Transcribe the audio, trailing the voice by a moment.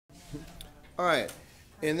Alright,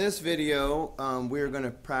 in this video we're going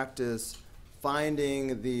to practice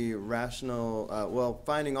finding the rational,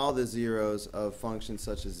 finding all the zeros of functions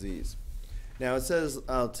such as these. Now it says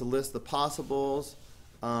to list the possibles,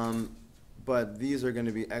 but these are going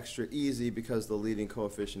to be extra easy because the leading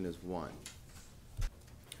coefficient is 1.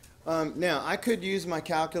 Now I could use my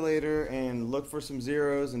calculator and look for some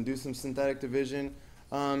zeros and do some synthetic division.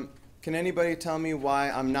 Can anybody tell me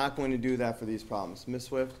why I'm not going to do that for these problems? Ms.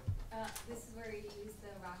 Swift? This is where you use the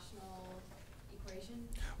rational equation?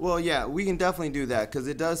 Well, yeah, we can definitely do that because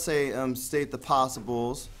it does say state the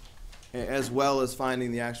possibles as well as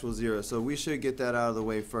finding the actual zero. So we should get that out of the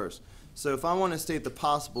way first. So if I want to state the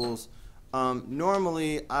possibles,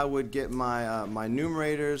 normally I would get my, my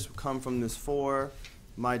numerators come from this 4,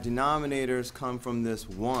 my denominators come from this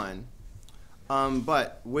 1.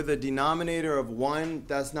 But with a denominator of 1,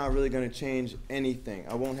 that's not really going to change anything.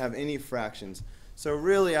 I won't have any fractions. So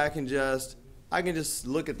really I can just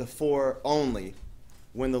look at the 4 only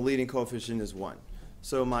when the leading coefficient is 1.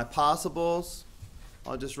 So my possibles,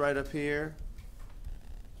 I'll just write up here.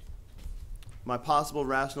 My possible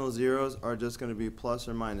rational zeros are just going to be plus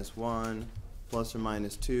or minus 1, plus or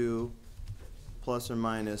minus 2, plus or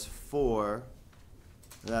minus 4.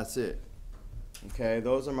 That's it. Okay,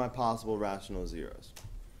 those are my possible rational zeros.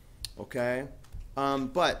 Okay,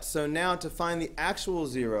 but so now to find the actual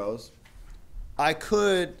zeros, I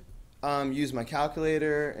could use my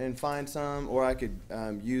calculator and find some, or I could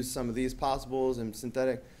use some of these possibles and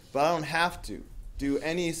synthetic, but I don't have to do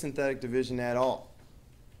any synthetic division at all.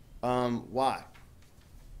 Why?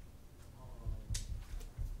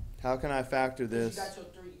 How can I factor this? You got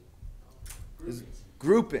your 3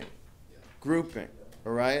 Grouping. Grouping.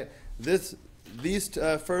 All right. These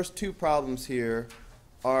first two problems here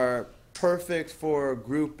are perfect for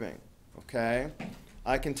grouping. Okay.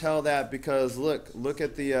 I can tell that because look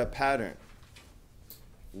at the pattern.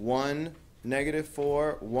 1,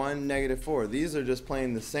 -4, 1, -4. These are just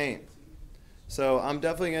plain the same. So I'm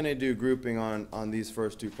definitely going to do grouping on these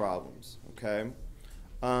first two problems. Okay.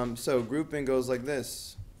 So grouping goes like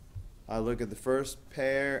this. I look at the first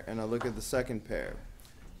pair and I look at the second pair.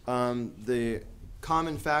 The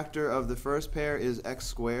common factor of the first pair is x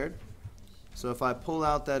squared. So if I pull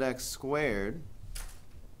out that x squared,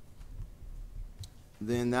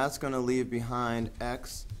 then that's going to leave behind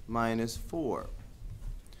x minus 4.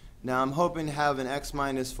 Now I'm hoping to have an x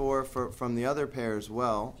minus 4 from the other pair as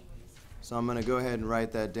well. So I'm going to go ahead and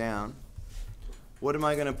write that down. What am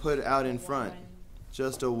I going to put out in front?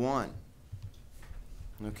 Just a 1.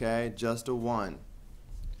 Okay, just a 1.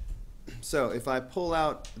 So if I pull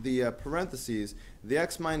out the parentheses, the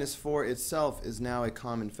x minus 4 itself is now a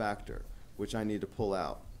common factor, which I need to pull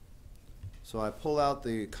out. So I pull out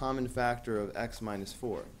the common factor of x minus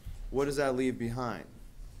 4. What does that leave behind?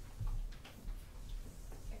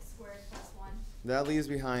 X squared plus 1. That leaves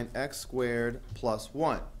behind x squared plus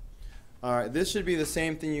 1. All right, this should be the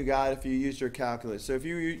same thing you got if you used your calculator. So if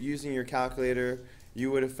you were using your calculator,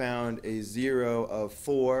 you would have found a 0 of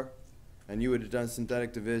 4, and you would have done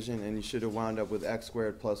synthetic division, and you should have wound up with x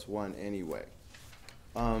squared plus 1 anyway.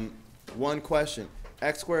 One question,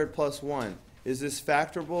 x squared plus 1, is this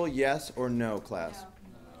factorable, yes or no, class?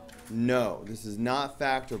 No. No, this is not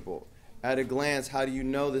factorable. At a glance, how do you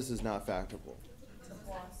know this is not factorable? It's a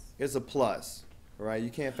plus. It's a plus. All right,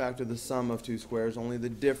 you can't factor the sum of two squares, only the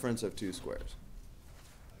difference of two squares.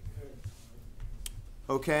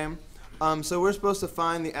 Okay, so we're supposed to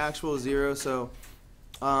find the actual zero, so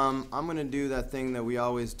I'm going to do that thing that we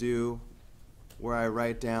always do where I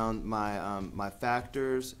write down my, my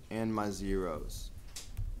factors and my zeros.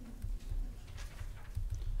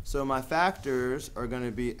 So my factors are going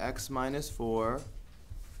to be x minus 4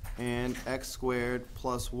 and x squared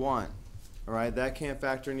plus 1. All right, that can't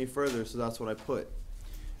factor any further, so that's what I put.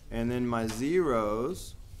 And then my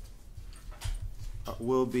zeros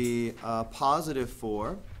will be positive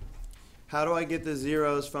 4. How do I get the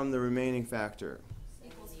zeros from the remaining factor?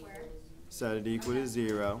 Equal squared. Set it equal to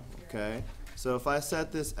 0. Okay. So if I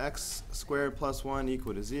set this x squared plus 1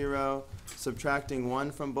 equal to 0, subtracting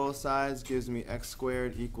 1 from both sides gives me x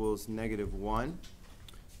squared equals -1.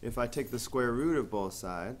 If I take the square root of both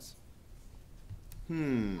sides,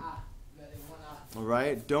 all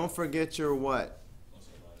right, don't forget your what?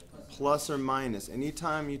 Plus or minus.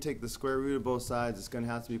 Anytime you take the square root of both sides, it's going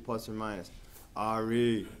to have to be plus or minus.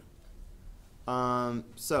 RE.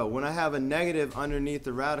 So when I have a negative underneath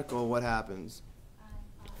the radical, what happens?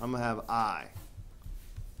 I'm going to have I.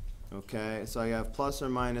 Okay, so I have plus or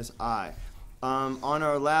minus I. On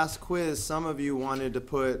our last quiz, some of you wanted to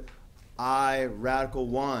put I radical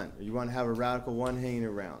 1. Or you want to have a radical 1 hanging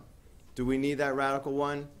around. Do we need that radical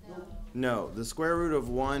 1? No. No, the square root of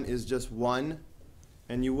 1 is just 1,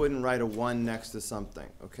 and you wouldn't write a 1 next to something,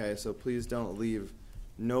 okay? So please don't leave,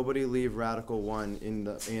 nobody leave radical 1 in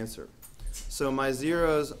the answer. So my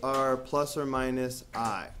zeros are plus or minus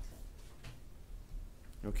I,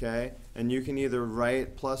 okay? And you can either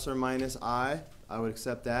write plus or minus I would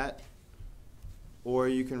accept that, or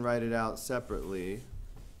you can write it out separately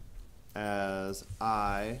as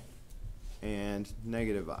I and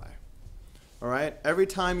negative I. All right? Every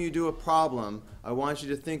time you do a problem, I want you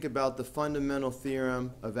to think about the fundamental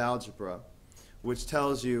theorem of algebra, which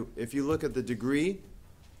tells you if you look at the degree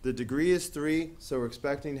is 3, so we're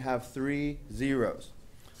expecting to have 3 zeros.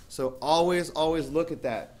 So always look at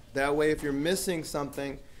that. That way, if you're missing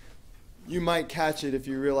something, you might catch it if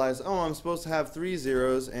you realize, oh, I'm supposed to have 3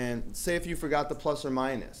 zeros, and say if you forgot the plus or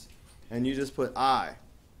minus, and you just put I,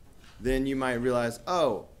 then you might realize,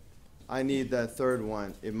 oh, I need that third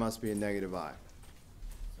one. It must be a negative I.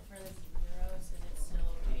 So for the zeros, is it still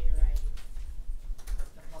okay to write the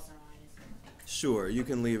plus or minus? Sure, you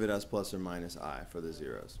can leave it as plus or minus I for the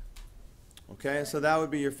zeros. Okay, so that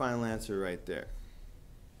would be your final answer right there.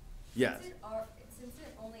 Yes? Since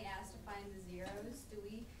it only asks to find the zeros, do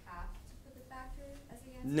we have to put the factor as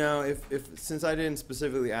the answer? No, since I didn't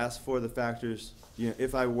specifically ask for the factors,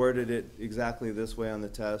 if I worded it exactly this way on the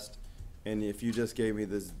test, and if you just gave me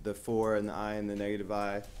the 4 and the I and the negative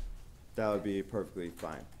I, that would be perfectly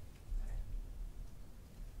fine.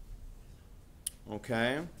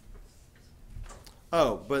 Okay?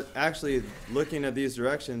 Oh, but actually, looking at these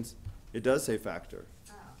directions, it does say factor.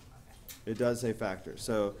 Oh, okay. It does say factor.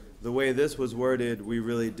 So the way this was worded, we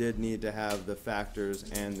really did need to have the factors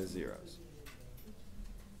and the zeros.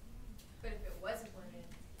 But if it wasn't worded.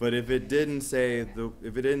 But if it didn't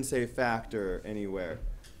say factor anywhere,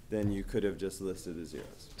 then you could have just listed the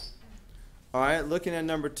zeros. All right, looking at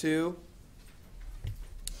number 2.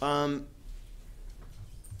 At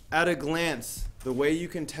a glance, the way you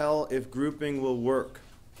can tell if grouping will work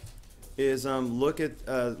is look at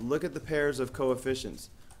the pairs of coefficients.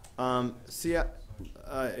 See, I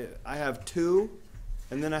have 2,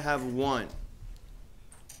 and then I have 1.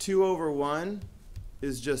 2 over 1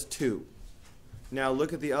 is just 2. Now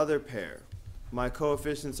look at the other pair. My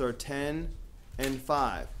coefficients are 10 and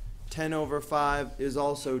 5. 10 over 5 is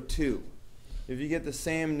also 2. If you get the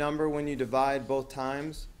same number when you divide both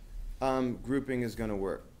times, grouping is going to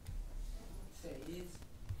work.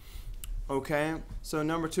 Okay, so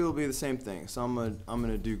number 2 will be the same thing. So I'm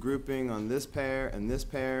gonna do grouping on this pair and this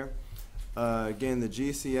pair. Again, the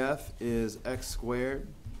GCF is x squared,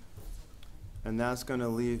 and that's going to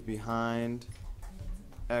leave behind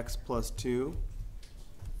x plus 2.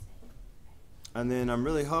 And then I'm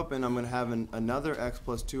really hoping I'm going to have another x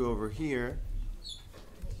plus 2 over here.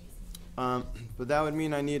 But that would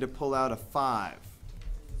mean I need to pull out a 5.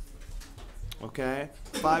 Okay?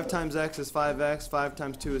 5 times x is 5x, 5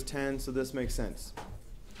 times 2 is 10, so this makes sense.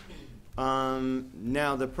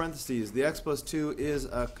 Now the parentheses, the x plus 2 is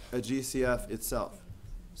a GCF itself.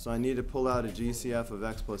 So I need to pull out a GCF of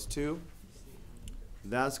x plus 2.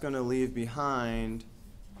 That's going to leave behind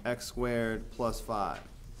x squared plus 5.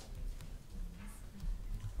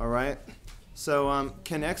 All right? So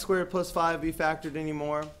can x squared plus 5 be factored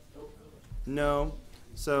anymore? No.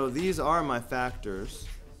 So these are my factors.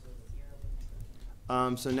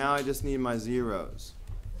 So now I just need my zeros.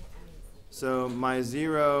 So my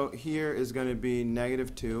 0 here is going to be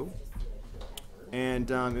negative 2. And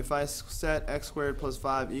if I set x squared plus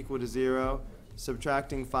 5 equal to 0,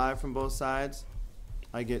 subtracting 5 from both sides,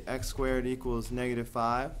 I get x squared equals negative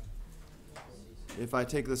 5. If I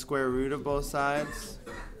take the square root of both sides,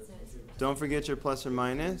 don't forget your plus or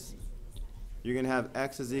minus. You're going to have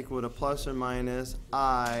x is equal to plus or minus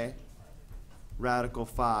I radical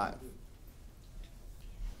 5.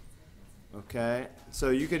 Okay,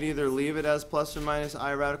 so you could either leave it as plus or minus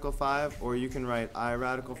I radical 5, or you can write I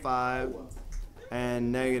radical 5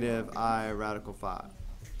 and negative I radical 5.